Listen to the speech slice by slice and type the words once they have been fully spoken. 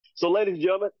So, ladies and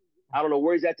gentlemen, I don't know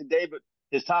where he's at today, but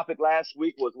his topic last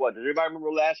week was what? Does everybody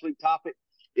remember last week's topic?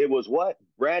 It was what?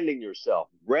 Branding yourself.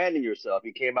 Branding yourself.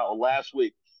 He came out last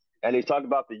week and he talked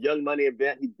about the Young Money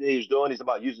event he's doing. He's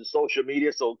about using social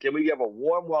media. So, can we give a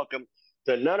warm welcome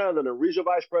to none other than Regional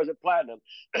Vice President Platinum,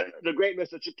 the great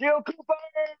Mr. Shakeel Cooper?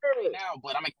 Now,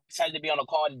 but I'm excited to be on the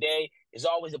call today. It's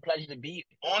always a pleasure to be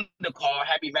on the call.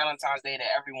 Happy Valentine's Day to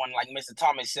everyone. Like Mr.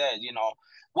 Thomas said,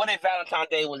 what if Valentine's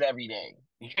Day was every day?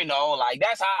 Like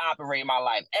that's how I operate my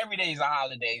life. Every day is a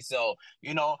holiday. So,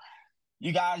 you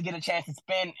guys get a chance to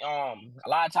spend a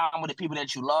lot of time with the people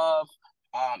that you love.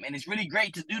 And it's really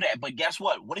great to do that. But guess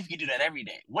what? What if you do that every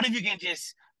day? What if you can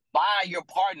just buy your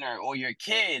partner or your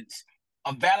kids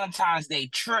a Valentine's Day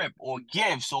trip or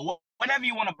gifts or whatever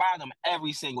you want to buy them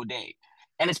every single day?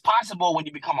 And it's possible when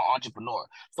you become an entrepreneur.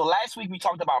 So last week we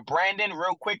talked about branding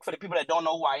real quick for the people that don't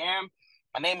know who I am.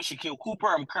 My name is Shakeel Cooper.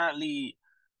 I'm about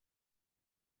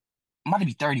to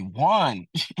be 31.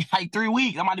 Like 3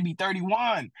 weeks, I'm about to be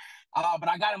 31. But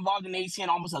I got involved in ATN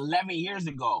almost 11 years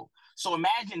ago. So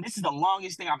imagine this is the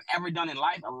longest thing I've ever done in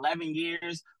life, 11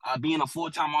 years being a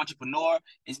full-time entrepreneur.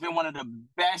 It's been one of the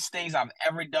best things I've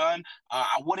ever done.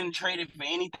 I wouldn't trade it for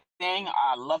anything.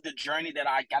 I love the journey that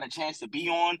I got a chance to be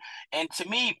on. And to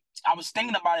me, I was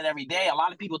thinking about it every day. A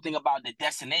lot of people think about the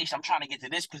destination. I'm trying to get to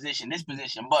this position.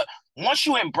 But once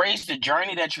you embrace the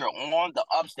journey that you're on, the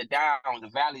ups, the downs, the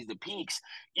valleys, the peaks,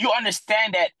 you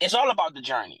understand that it's all about the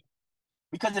journey.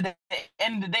 Because at the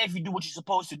end of the day, if you do what you're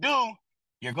supposed to do,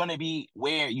 you're going to be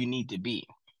where you need to be.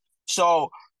 So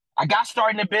I got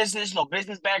started in the business, no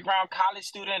business background, college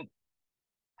student,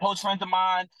 close friend of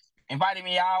mine invited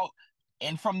me out.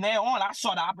 And from there on, I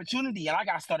saw the opportunity and I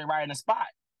got started right in the spot.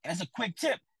 And it's a quick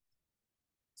tip.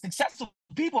 Successful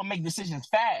people make decisions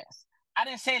fast. I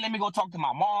didn't say, let me go talk to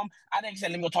my mom. I didn't say,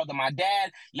 let me go talk to my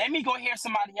dad. Let me go hear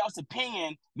somebody else's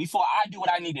opinion before I do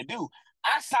what I need to do.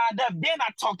 I signed up, then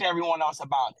I talked to everyone else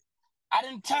about it. I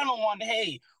didn't tell no one,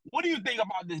 hey, what do you think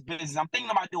about this business? I'm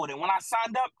thinking about doing it. When I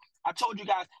signed up, I told you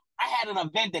guys, I had an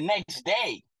event the next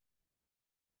day.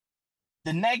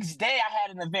 The next day, I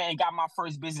had an event and got my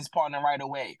first business partner right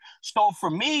away. So for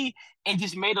me, it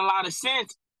just made a lot of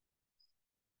sense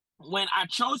when I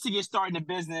chose to get started in the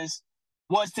business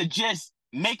was to just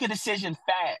make a decision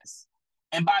fast.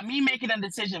 And by me making a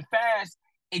decision fast,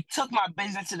 it took my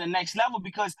business to the next level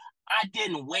because I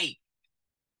didn't wait.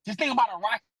 Just think about a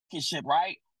rocket ship,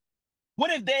 right?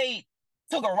 What if they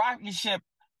took a rocket ship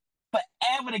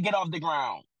forever to get off the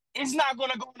ground? It's not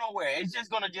going to go nowhere. It's just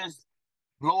going to just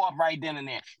blow up right then and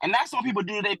there. And that's what people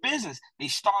do to their business. They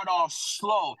start off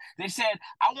slow. They said,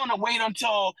 I want to wait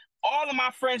until all of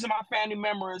my friends and my family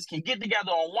members can get together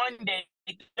on one day,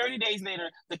 30 days later,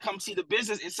 to come see the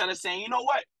business instead of saying, you know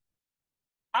what?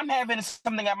 I'm having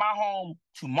something at my home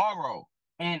tomorrow,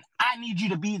 and I need you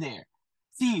to be there.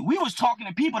 See, we was talking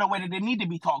to people the way that they need to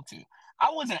be talked to. I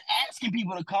wasn't asking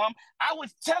people to come. I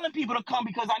was telling people to come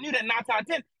because I knew that 9 times out of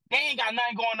 10, they ain't got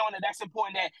nothing going on that's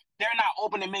important that they're not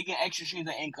open to making extra streams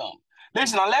of income.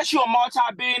 Listen, unless you're a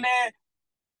multi-billionaire,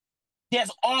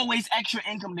 there's always extra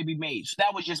income to be made. So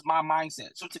that was just my mindset.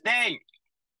 So today,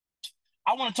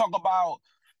 I want to talk about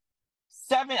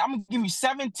I'm going to give you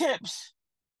 7 tips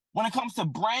when it comes to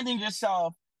branding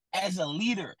yourself as a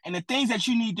leader and the things that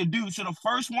you need to do. So the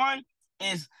first one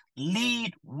is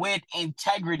lead with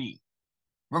integrity.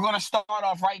 We're going to start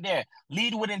off right there.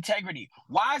 Lead with integrity.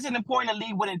 Why is it important to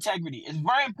lead with integrity? It's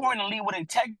very important to lead with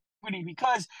integrity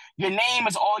because your name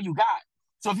is all you got.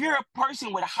 So if you're a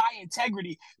person with high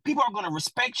integrity, people are going to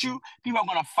respect you, people are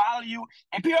going to follow you,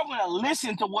 and people are going to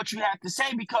listen to what you have to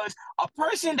say because a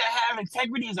person that has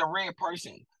integrity is a rare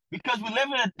person. Because we live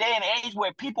in a day and age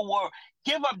where people will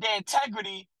give up their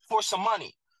integrity for some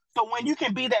money. So when you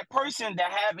can be that person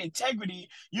that have integrity,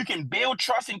 you can build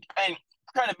trust and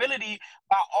credibility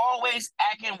by always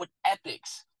acting with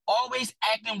ethics, always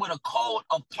acting with a code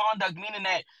of conduct, meaning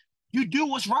that you do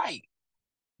what's right.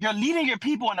 You're leading your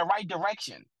people in the right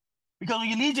direction. Because when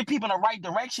you lead your people in the right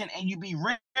direction and you be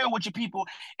real with your people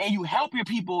and you help your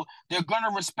people, they're going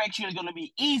to respect you. It's going to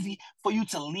be easy for you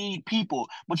to lead people.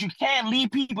 But you can't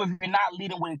lead people if you're not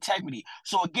leading with integrity.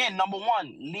 So again, number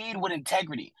one, lead with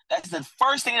integrity. That's the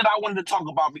first thing that I wanted to talk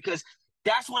about because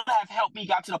that's what have helped me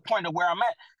got to the point of where I'm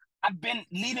at. I've been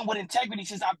leading with integrity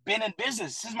since I've been in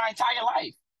business, since my entire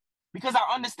life. Because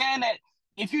I understand that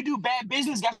if you do bad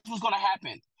business, guess what's going to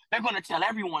happen? They're going to tell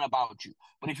everyone about you.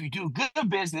 But if you do good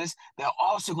business, they're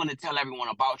also going to tell everyone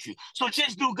about you. So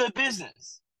just do good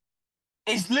business.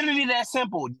 It's literally that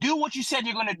simple. Do what you said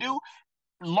you're going to do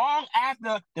long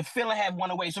after the feeling have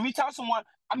went away. So if you tell someone,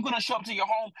 I'm going to show up to your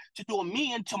home to do a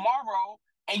meeting tomorrow,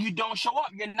 and you don't show up,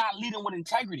 you're not leading with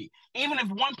integrity. Even if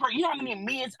one person, you know how many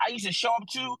meetings I used to show up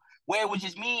to where it was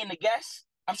just me and the guest?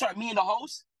 I'm sorry, me and the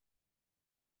host?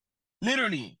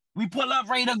 Literally, we pull up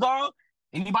ready to go.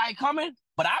 Anybody coming?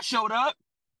 But I showed up.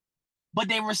 But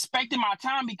they respected my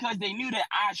time because they knew that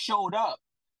I showed up.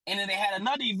 And then they had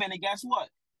another event, and guess what?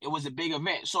 It was a big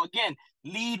event. So again,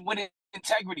 lead with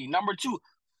integrity. Number 2,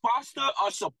 foster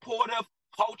a supportive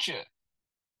culture,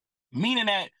 meaning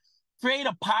that create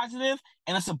a positive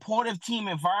and a supportive team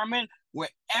environment where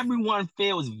everyone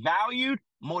feels valued,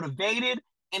 motivated,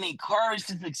 and encouraged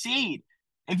to succeed.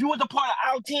 If you was a part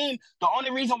of our team, the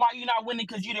only reason why you're not winning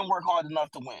because you didn't work hard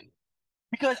enough to win.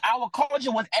 Because our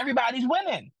culture was everybody's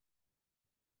winning.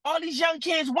 All these young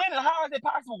kids winning. How is it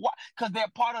possible? Why? Because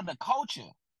they're part of the culture.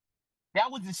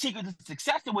 That was the secret to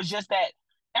success. It was just that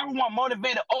everyone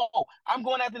motivated. Oh, I'm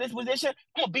going after this position.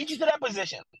 I'm gonna beat you to that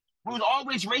position. We was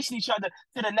always racing each other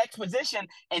to the next position,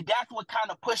 and that's what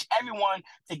kind of pushed everyone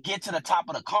to get to the top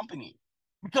of the company.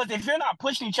 Because if you're not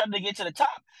pushing each other to get to the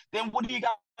top, then what are you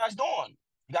guys doing?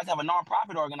 You guys have a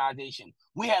nonprofit organization.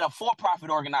 We had a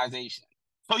for-profit organization.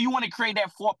 So you want to create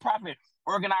that for-profit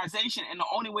organization, and the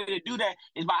only way to do that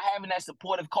is by having that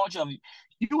supportive culture of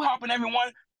you helping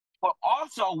everyone. But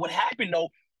also what happened though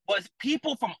was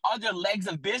people from other legs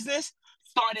of business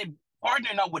started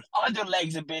partnering up with other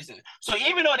legs of business. So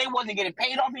even though they wasn't getting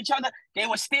paid off each other, they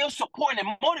were still supporting and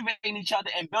motivating each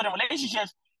other and building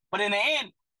relationships. But in the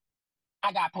end,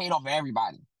 I got paid off for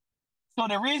everybody. So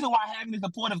the reason why having a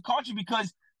supportive culture,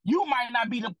 because you might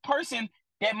not be the person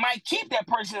that might keep that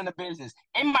person in the business.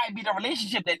 It might be the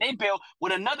relationship that they built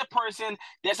with another person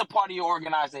that's a part of your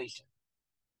organization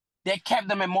that kept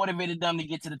them and motivated them to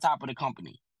get to the top of the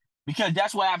company. Because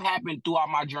that's what have happened throughout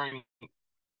my journey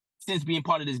since being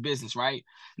part of this business, right?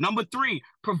 Number 3,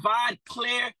 provide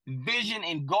clear vision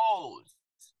and goals.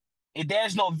 If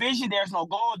there's no vision, there's no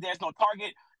goal, there's no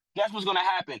target, guess what's going to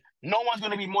happen? No one's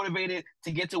going to be motivated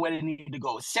to get to where they need to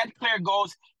go. Set clear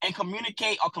goals and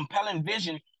communicate a compelling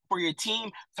vision for your team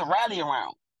to rally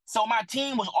around. So my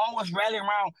team was always rallying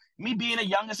around me being the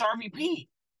youngest RVP.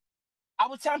 I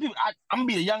was telling people I'm going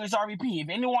to be the youngest RVP. If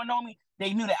anyone know me,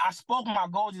 they knew that I spoke my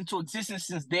goals into existence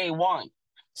since day one.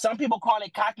 Some people call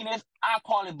it cockiness. I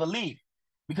call it belief.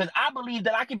 Because I believe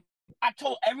that I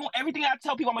told everyone, everything I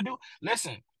tell people I'm going to do,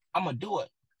 listen, I'm going to do it.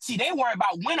 See, they worry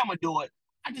about when I'm going to do it.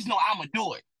 I just know I'm going to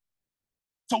do it.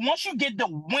 So once you get the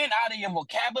win out of your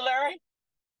vocabulary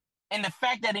and the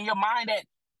fact that in your mind that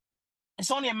it's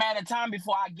only a matter of time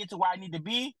before I get to where I need to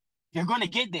be, you're going to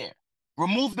get there.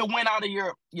 Remove the win out of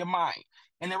your mind.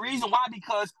 And the reason why,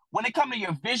 because when it comes to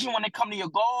your vision, when it comes to your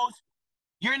goals,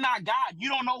 you're not God. You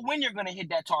don't know when you're going to hit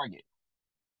that target.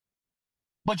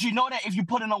 But you know that if you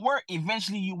put in the work,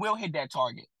 eventually you will hit that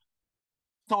target.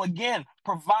 So again,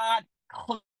 provide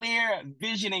clear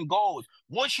vision and goals.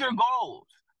 What's your goals?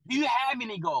 Do you have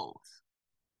any goals?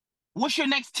 What's your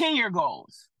next 10-year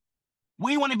goals?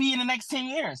 Where you want to be in the next 10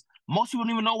 years? Most people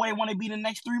don't even know where they want to be in the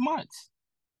next 3 months.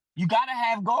 You got to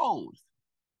have goals.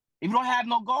 If you don't have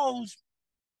no goals,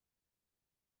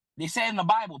 they said in the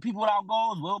Bible, people without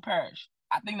goals will perish.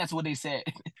 I think that's what they said.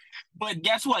 But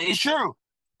guess what? It's true.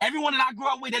 Everyone that I grew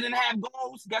up with that didn't have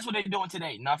goals, guess what they're doing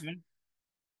today? Nothing.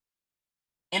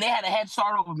 And they had a head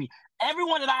start over me.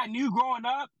 Everyone that I knew growing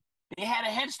up, they had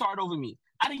a head start over me.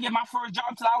 I didn't get my first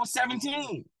job till I was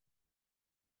 17.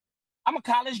 I'm a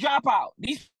college dropout.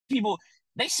 These people,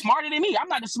 they smarter than me. I'm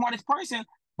not the smartest person,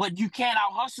 but you can't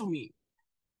out hustle me.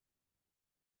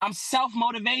 I'm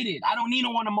self-motivated. I don't need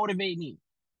no one to motivate me.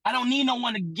 I don't need no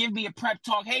one to give me a prep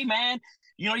talk. Hey, man,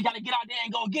 you got to get out there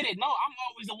and go get it. No, I'm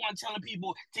always the one telling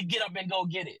people to get up and go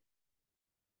get it.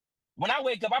 When I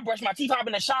wake up, I brush my teeth, hop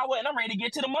in the shower, and I'm ready to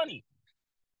get to the money.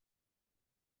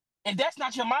 If that's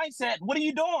not your mindset, what are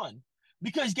you doing?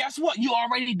 Because guess what? You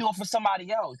already do it for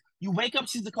somebody else. You wake up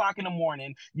 6 o'clock in the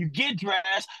morning, you get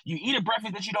dressed, you eat a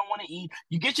breakfast that you don't want to eat,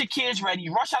 you get your kids ready,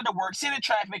 you rush out to work, sit in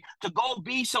traffic to go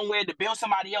be somewhere to build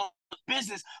somebody else's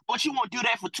business, but you won't do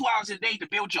that for 2 hours a day to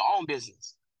build your own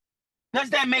business. Does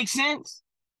that make sense?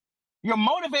 You're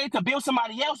motivated to build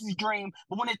somebody else's dream,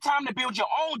 but when it's time to build your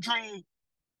own dream,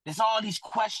 there's all these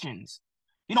questions.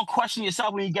 You don't question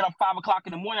yourself when you get up 5 o'clock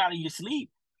in the morning out of your sleep.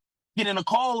 Get in the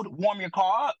cold, warm your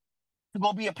car up to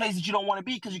go be a place that you don't want to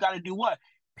be because you got to do what?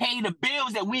 Pay the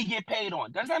bills that we get paid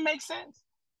on. Does that make sense?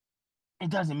 It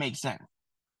doesn't make sense.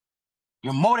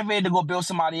 You're motivated to go build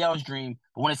somebody else's dream,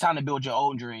 but when it's time to build your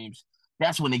own dreams,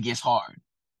 that's when it gets hard.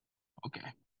 Okay.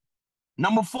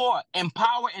 Number 4,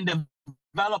 empower and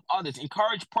develop others.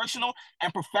 Encourage personal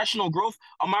and professional growth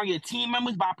among your team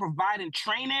members by providing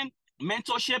training,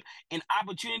 mentorship, and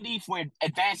opportunity for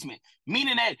advancement.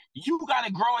 Meaning that you got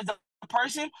to grow as a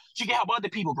person, so you can help other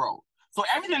people grow. So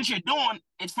everything that you're doing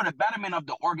is for the betterment of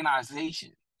the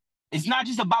organization. It's not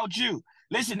just about you.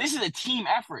 Listen, this is a team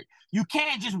effort. You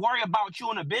can't just worry about you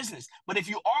in a business. But if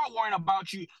you are worrying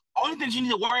about you, only thing you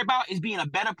need to worry about is being a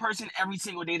better person every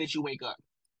single day that you wake up.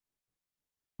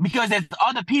 Because there's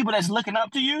other people that's looking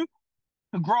up to you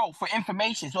to grow for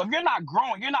information. So if you're not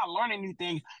growing, you're not learning new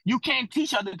things, you can't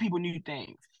teach other people new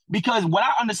things. Because what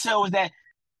I understood was that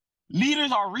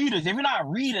leaders are readers. If you're not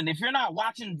reading, if you're not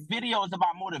watching videos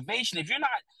about motivation, if you're not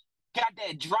got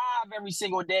that drive every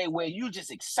single day where you're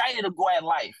just excited to go at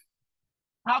life,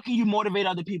 how can you motivate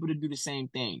other people to do the same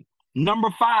thing? Number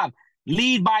 5,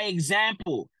 lead by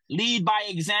example. Lead by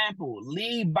example.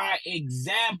 Lead by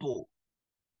example.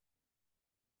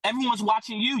 Everyone's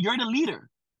watching you. You're the leader.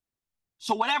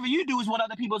 So whatever you do is what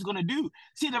other people is going to do.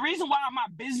 See, the reason why my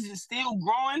business is still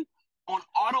growing on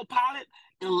autopilot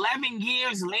 11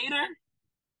 years later,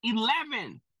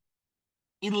 11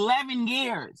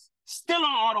 years, still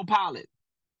on autopilot.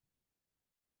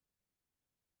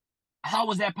 How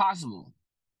was that possible?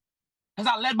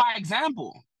 Because I led by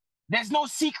example. There's no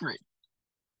secret.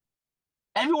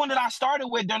 Everyone that I started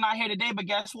with, they're not here today, but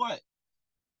guess what?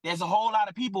 There's a whole lot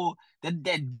of people that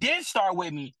did start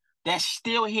with me that's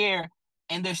still here,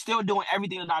 and they're still doing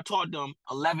everything that I taught them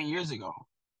 11 years ago.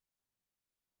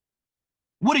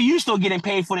 What are you still getting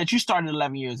paid for that you started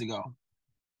 11 years ago?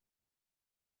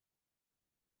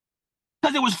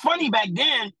 Because it was funny back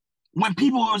then when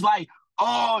people was like,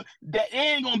 oh, that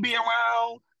ain't going to be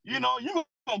around. You know, you're going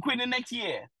to quit the next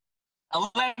year.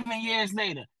 11 years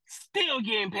later, still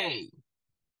getting paid.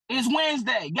 It's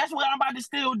Wednesday. Guess what I'm about to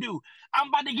still do? I'm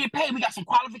about to get paid. We got some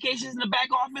qualifications in the back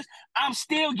office. I'm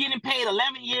still getting paid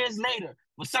 11 years later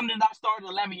for something that I started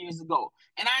 11 years ago.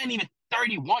 And I ain't even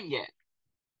 31 yet.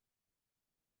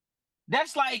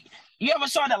 That's like, you ever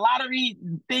saw the lottery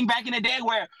thing back in the day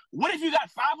where, what if you got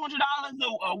 $500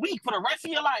 a week for the rest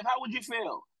of your life? How would you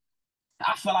feel?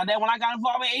 I felt like that when I got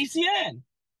involved in ACN.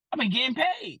 I've been getting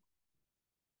paid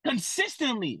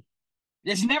consistently.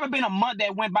 There's never been a month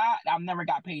that went by I've never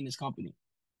got paid in this company.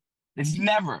 It's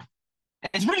never.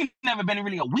 It's really never been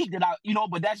really a week that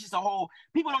but that's just a whole,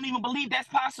 people don't even believe that's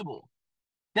possible.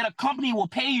 That a company will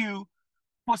pay you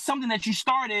for something that you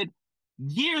started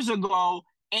years ago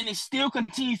and it still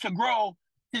continues to grow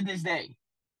to this day.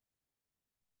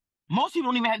 Most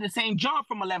people don't even have the same job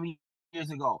from 11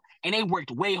 years ago, and they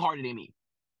worked way harder than me.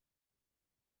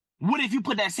 What if you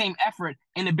put that same effort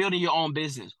into building your own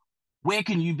business? Where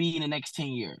can you be in the next 10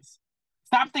 years?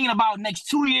 Stop thinking about next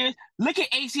 2 years. Look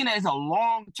at ACN as a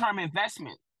long-term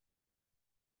investment.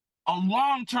 A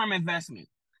long-term investment.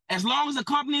 As long as the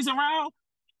company's around,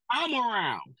 I'm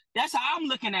around. That's how I'm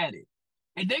looking at it.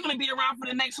 If they're going to be around for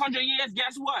the next 100 years,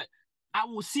 guess what? I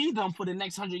will see them for the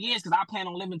next 100 years because I plan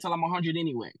on living until I'm 100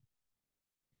 anyway.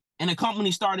 And the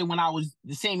company started when I was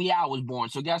the same year I was born.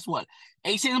 So guess what?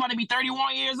 ACN is about to be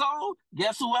 31 years old.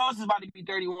 Guess who else is about to be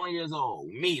 31 years old?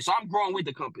 Me. So I'm growing with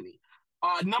the company.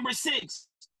 Number 6,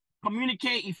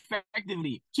 communicate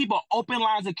effectively. Keep an open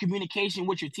lines of communication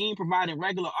with your team, providing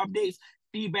regular updates,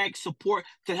 feedback, support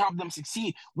to help them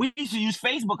succeed. We used to use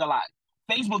Facebook a lot.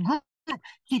 Facebook group,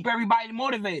 keep everybody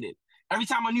motivated. Every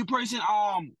time a new person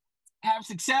have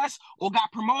success or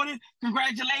got promoted,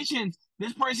 congratulations.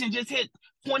 This person just hit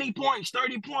 20 points,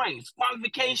 30 points,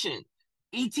 qualification,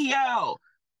 ETL,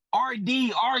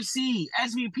 RD, RC,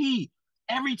 SVP.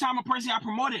 Every time a person got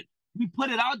promoted, we put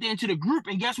it out there into the group,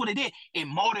 and guess what it did? It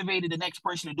motivated the next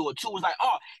person to do it too. It was like,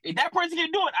 oh, if that person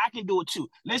can do it, I can do it too.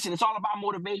 Listen, it's all about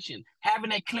motivation. Having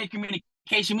that clear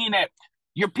communication, meaning that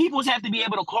your peoples have to be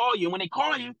able to call you. When they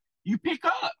call you, you pick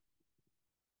up.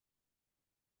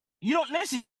 You don't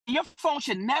listen. Your phone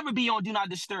should never be on Do Not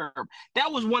Disturb.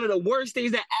 That was one of the worst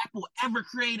things that Apple ever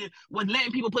created, was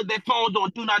letting people put their phones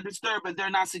on Do Not Disturb if they're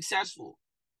not successful.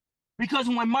 Because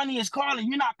when money is calling,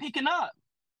 you're not picking up.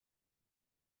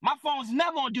 My phone's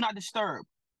never on Do Not Disturb.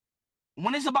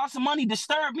 When it's about some money,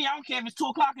 disturb me. I don't care if it's 2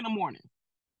 o'clock in the morning.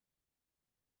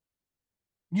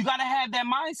 You got to have that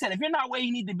mindset. If you're not where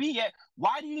you need to be yet,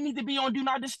 why do you need to be on Do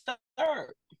Not Disturb?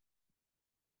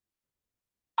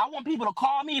 I want people to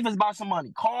call me if it's about some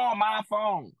money. Call my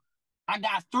phone. I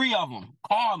got 3 of them.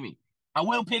 Call me. I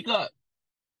will pick up.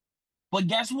 But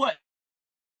guess what?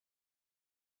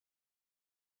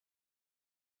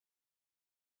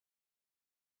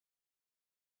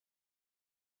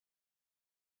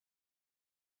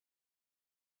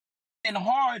 And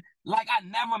hard, like I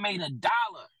never made $1.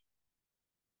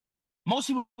 Most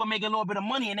people make a little bit of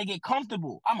money and they get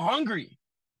comfortable. I'm hungry.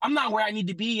 I'm not where I need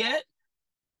to be yet.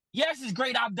 Yes, it's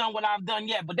great I've done what I've done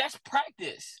yet, but that's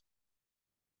practice.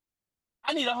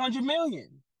 I need 100 million.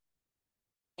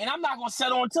 And I'm not gonna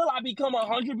settle until I become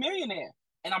 100 millionaire.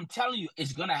 And I'm telling you,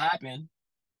 it's gonna happen.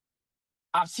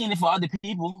 I've seen it for other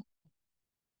people.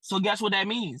 So guess what that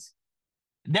means?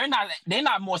 They're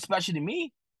not more special than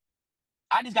me.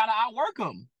 I just gotta outwork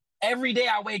them. Every day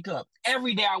I wake up.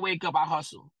 Every day I wake up, I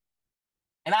hustle.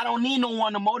 And I don't need no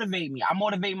one to motivate me. I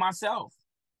motivate myself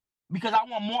because I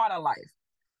want more out of life.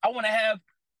 I want to have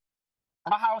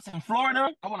a house in Florida.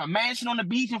 I want a mansion on the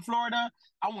beach in Florida.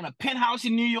 I want a penthouse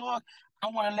in New York. I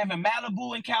want to live in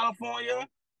Malibu in California.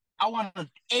 I want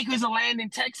acres of land in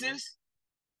Texas.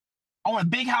 I want a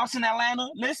big house in Atlanta.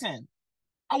 Listen,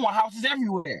 I want houses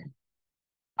everywhere.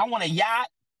 I want a yacht.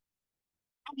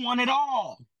 I want it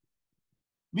all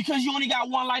because you only got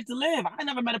one life to live. I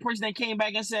never met a person that came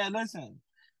back and said, listen,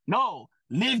 no,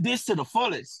 live this to the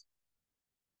fullest.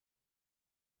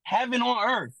 Heaven on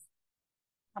earth.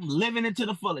 I'm living it to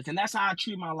the fullest. And that's how I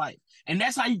treat my life. And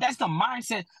that's the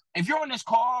mindset. If you're on this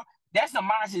call, that's the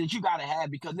mindset that you got to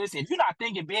have. Because listen, if you're not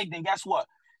thinking big, then guess what?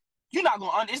 You're not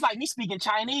going to, it's like me speaking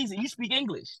Chinese and you speak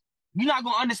English. You're not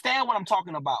going to understand what I'm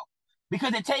talking about.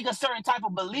 Because it takes a certain type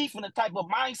of belief and a type of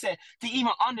mindset to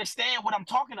even understand what I'm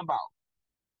talking about.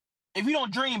 If you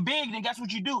don't dream big, then guess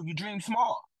what you do? You dream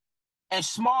small. And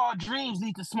small dreams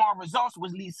lead to small results,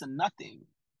 which leads to nothing.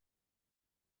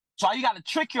 So you got to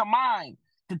trick your mind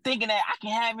to thinking that I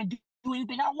can have and do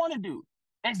anything I want to do.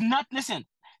 Listen,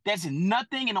 there's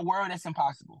nothing in the world that's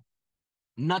impossible.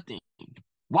 Nothing.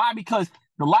 Why? Because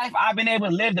the life I've been able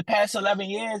to live the past 11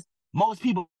 years, most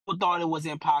people thought it was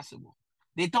impossible.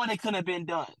 They thought it couldn't have been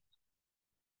done.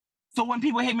 So when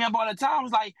people hit me up all the time, I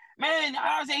was like, man,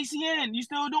 how's ACN? You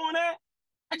still doing that?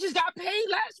 I just got paid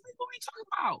last week. What are you talking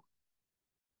about?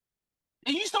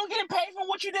 And you still getting paid for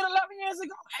what you did 11 years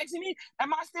ago? Asking me,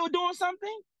 am I still doing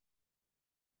something?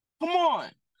 Come on.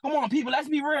 Come on, people. Let's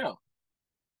be real.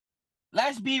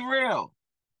 Let's be real.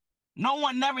 No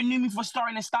one never knew me for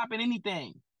starting and stopping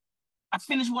anything. I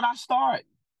finished what I started.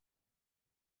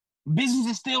 Business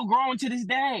is still growing to this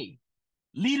day.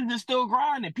 Leaders are still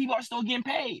grinding. People are still getting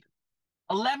paid.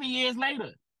 11 years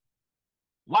later.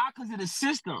 Why? Because of the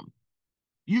system.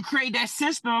 You create that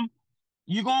system,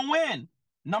 you're going to win.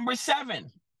 Number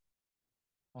 7,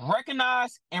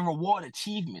 recognize and reward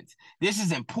achievements. This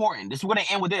is important. This is where they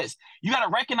end with this. You got to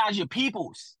recognize your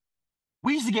peoples.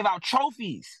 We used to give out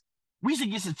trophies. We used to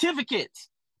get certificates.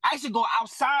 I used to go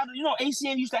outside. You know,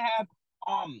 ACN used to have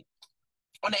on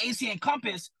the ACN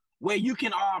compass where you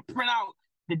can print out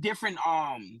the different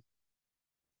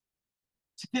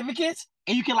certificates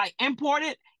and you can like import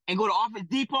it and go to Office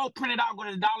Depot, print it out, go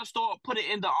to the dollar store, put it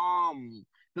in the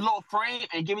little frame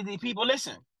and give it to the people.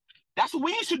 Listen, that's what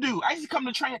we used to do. I used to come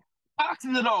to train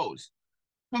boxing of those.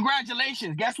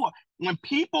 Congratulations. Guess what? When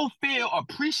people feel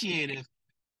appreciative,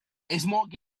 it's more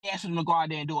gas for them to go out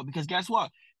there and do it. Because guess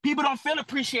what? People don't feel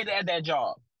appreciated at that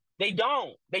job. They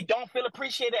don't. They don't feel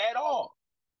appreciated at all.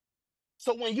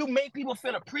 So when you make people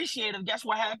feel appreciative, guess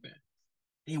what happened?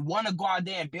 They want to go out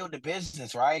there and build the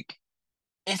business, right?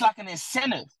 It's like an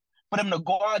incentive for them to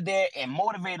go out there and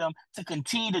motivate them to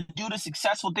continue to do the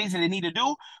successful things that they need to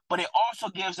do. But it also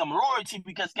gives them loyalty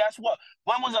because guess what?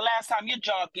 When was the last time your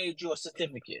job gave you a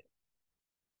certificate?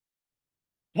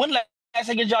 When last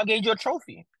time your job gave you a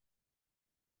trophy?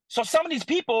 So some of these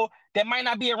people that might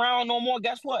not be around no more,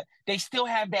 guess what? They still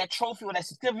have that trophy or that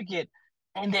certificate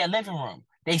in their living room.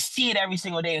 They see it every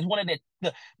single day. It's one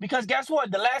of because guess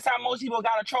what? The last time most people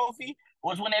got a trophy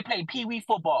was when they played Pee Wee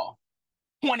football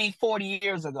 20, 40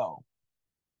 years ago.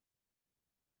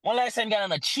 One last time got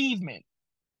an achievement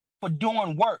for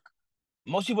doing work.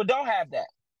 Most people don't have that.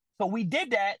 So we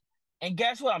did that. And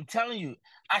guess what? I'm telling you,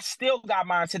 I still got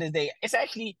mine to this day. It's at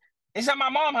my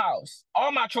mom's house.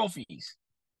 All my trophies.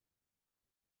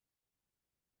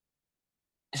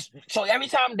 So every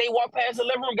time they walk past the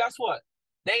living room, guess what?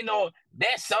 They know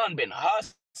that son been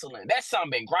hustling. That son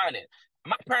been grinding.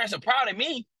 My parents are proud of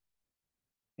me.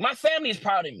 My family is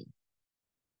proud of me.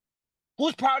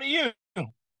 Who's proud of you?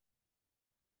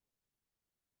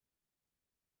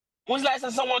 When's the last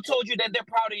time someone told you that they're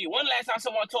proud of you? When's the last time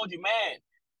someone told you, man,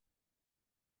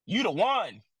 you the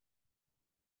one?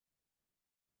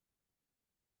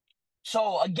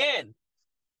 So again,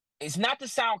 it's not to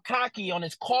sound cocky on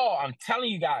this call. I'm telling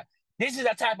you guys, this is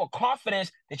a type of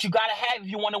confidence that you got to have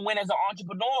if you want to win as an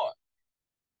entrepreneur.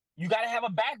 You got to have a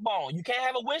backbone. You can't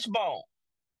have a wishbone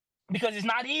because it's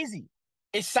not easy.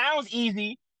 It sounds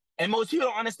easy, and most people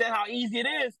don't understand how easy it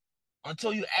is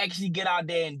until you actually get out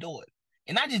there and do it.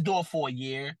 And not just do it for a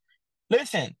year.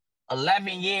 Listen,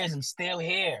 11 years, I'm still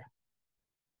here.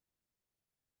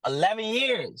 11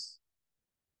 years.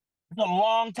 It's a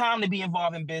long time to be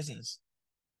involved in business.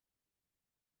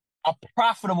 A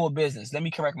profitable business. Let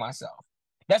me correct myself.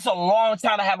 That's a long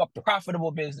time to have a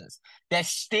profitable business that's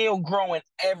still growing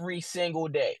every single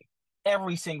day,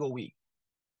 every single week.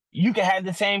 You can have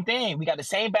the same thing. We got the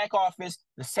same back office,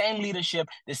 the same leadership,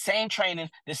 the same training,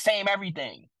 the same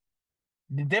everything.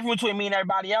 The difference between me and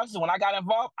everybody else is when I got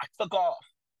involved, I took off.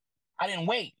 I didn't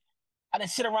wait. I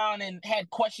didn't sit around and had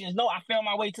questions. No, I found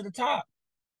my way to the top.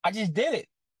 I just did it.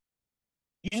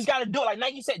 You just got to do it. Like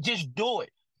Nike said, just do it.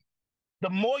 The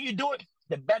more you do it,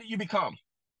 the better you become.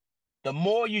 The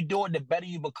more you do it, the better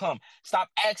you become. Stop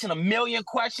asking a million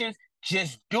questions.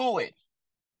 Just do it.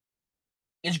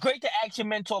 It's great to ask your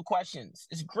mentor questions.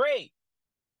 It's great.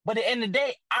 But at the end of the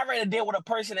day, I'd rather deal with a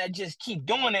person that just keep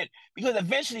doing it because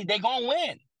eventually they're going to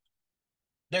win.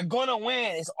 They're going to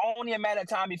win. It's only a matter of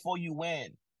time before you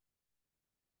win.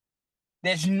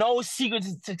 There's no secret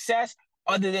to success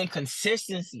other than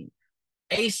consistency.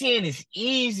 ACN is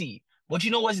easy. But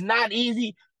you know what's not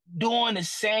easy? Doing the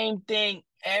same thing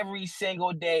every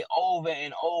single day over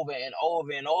and over and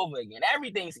over and over again.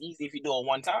 Everything's easy if you do it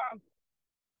one time.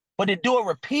 But to do it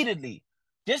repeatedly,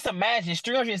 just imagine it's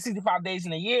 365 days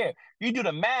in a year. You do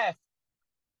the math.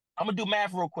 I'm going to do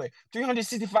math real quick.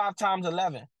 365 times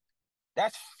 11.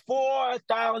 That's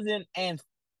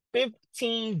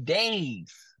 4,015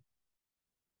 days.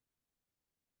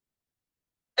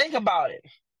 Think about it.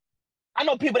 I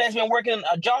know people that's been working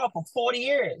a job for 40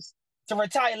 years to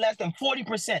retire less than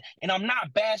 40%. And I'm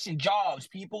not bashing jobs,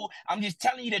 people. I'm just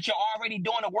telling you that you're already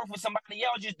doing the work for somebody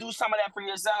else. Just do some of that for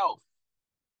yourself.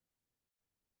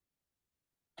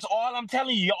 That's all I'm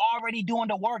telling you. You're already doing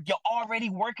the work. You're already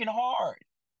working hard.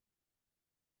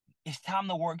 It's time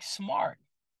to work smart.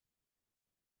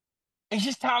 It's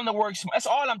just time to work smart. That's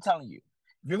all I'm telling you.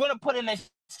 If you're going to put in this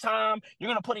time, you're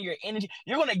going to put in your energy,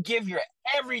 you're going to give your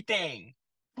everything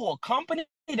to a company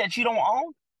that you don't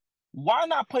own. Why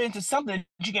not put into something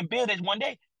that you can build that one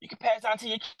day you can pass on to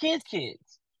your kids'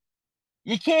 kids?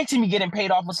 You can't see me getting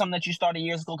paid off for something that you started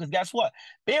years ago because guess what?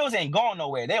 Bills ain't going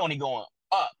nowhere. They only going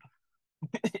up.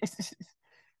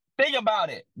 Think about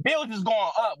it. Bills is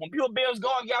going up. When people bills go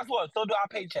up, guess what? So do our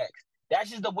paychecks. That's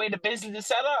just the way the business is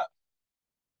set up.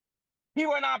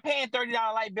 People are not paying $30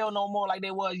 light bill no more like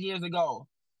they was years ago.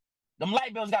 Them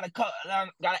light bills got an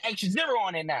extra zero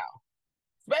on it now,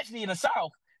 especially in the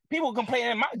South. People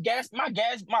complaining my electric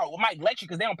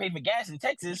because they don't pay for gas in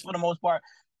Texas for the most part.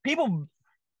 People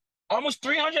almost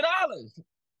 $300.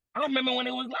 I remember when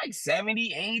it was like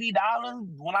 $70, $80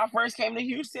 when I first came to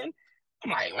Houston. I'm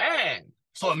like, man.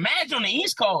 So imagine on the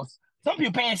East Coast, some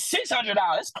people paying $600.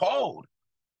 It's cold.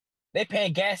 They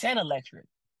paying gas and electric.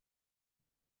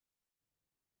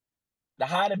 The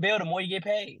higher the bill, the more you get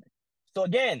paid. So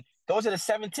again, those are the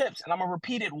 7 tips, and I'm gonna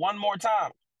repeat it one more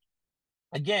time.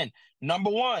 Again,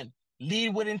 number 1,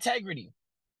 lead with integrity.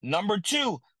 Number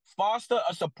 2, foster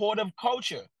a supportive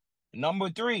culture. Number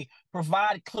 3,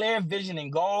 provide clear vision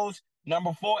and goals.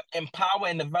 Number 4, empower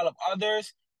and develop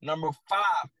others. Number 5,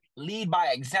 lead by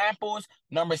examples.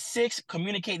 Number 6,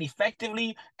 communicate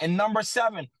effectively. And number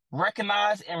 7,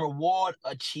 recognize and reward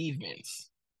achievements.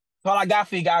 That's all I got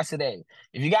for you guys today.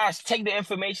 If you guys take the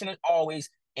information as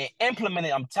always and implement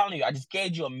it, I'm telling you, I just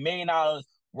gave you $1 million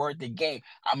worth of game.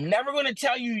 I'm never going to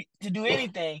tell you to do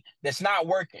anything that's not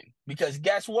working because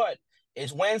guess what?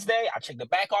 It's Wednesday. I checked the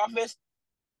back office.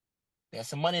 There's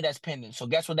some money that's pending. So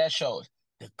guess what that shows?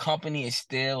 The company is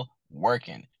still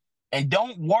working. And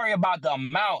don't worry about the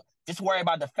amount. Just worry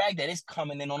about the fact that it's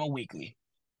coming in on a weekly.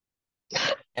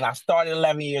 And I started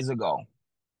 11 years ago.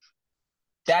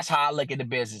 That's how I look at the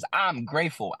business. I'm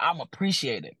grateful. I'm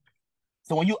appreciative.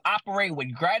 So when you operate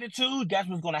with gratitude, guess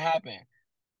what's going to happen?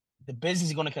 The business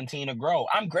is going to continue to grow.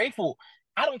 I'm grateful.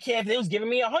 I don't care if they was giving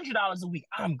me $100 a week.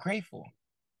 I'm grateful.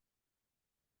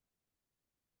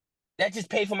 That just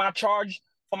paid for my charge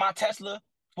for my Tesla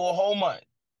for a whole month.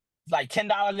 It's like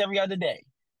 $10 every other day.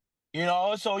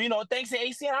 So, thanks to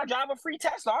ACN, I drive a free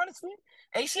Tesla, honestly.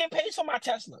 ACN pays for my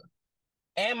Tesla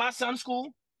and my son's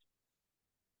school.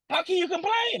 How can you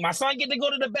complain? My son get to go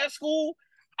to the best school.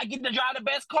 I get to drive the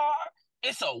best car.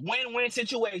 It's a win-win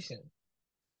situation.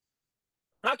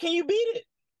 How can you beat it?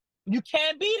 You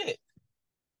can't beat it.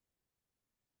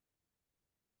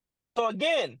 So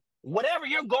again, whatever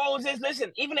your goals is,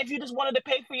 listen, even if you just wanted to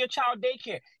pay for your child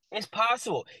daycare, it's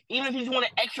possible. Even if you just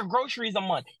wanted extra groceries a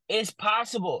month, it's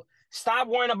possible. Stop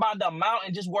worrying about the amount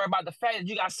and just worry about the fact that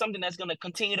you got something that's going to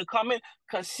continue to come in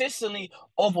consistently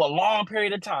over a long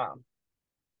period of time.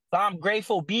 So I'm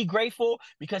grateful. Be grateful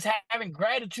because having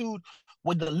gratitude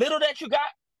with the little that you got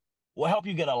will help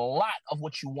you get a lot of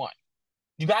what you want.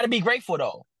 You got to be grateful,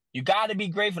 though. You got to be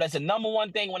grateful. That's the number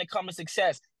one thing when it comes to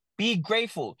success. Be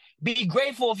grateful. Be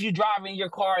grateful if you're driving your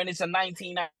car and it's a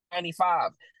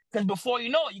 1995. Because before you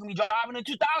know it, you can be driving in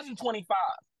 2025.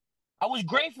 I was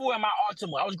grateful in my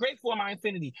Altima. I was grateful in my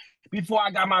Infinity before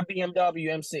I got my BMW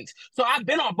M6. So I've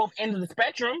been on both ends of the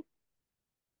spectrum.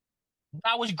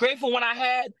 I was grateful when I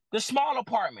had the small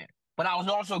apartment, but I was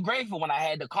also grateful when I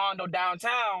had the condo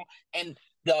downtown and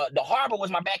the harbor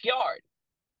was my backyard.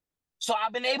 So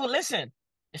I've been able to listen.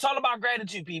 It's all about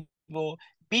gratitude, people.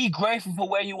 Be grateful for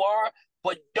where you are,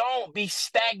 but don't be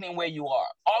stagnant where you are.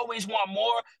 Always want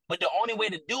more, but the only way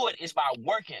to do it is by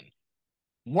working.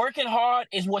 Working hard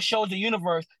is what shows the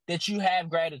universe that you have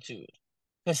gratitude.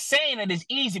 Because saying it is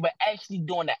easy, but actually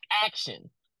doing the action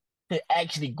to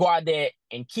actually go out there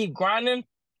and keep grinding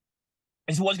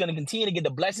is what's going to continue to get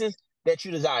the blessings that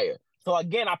you desire. So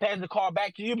again, I pass the call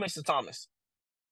back to you, Mr. Thomas.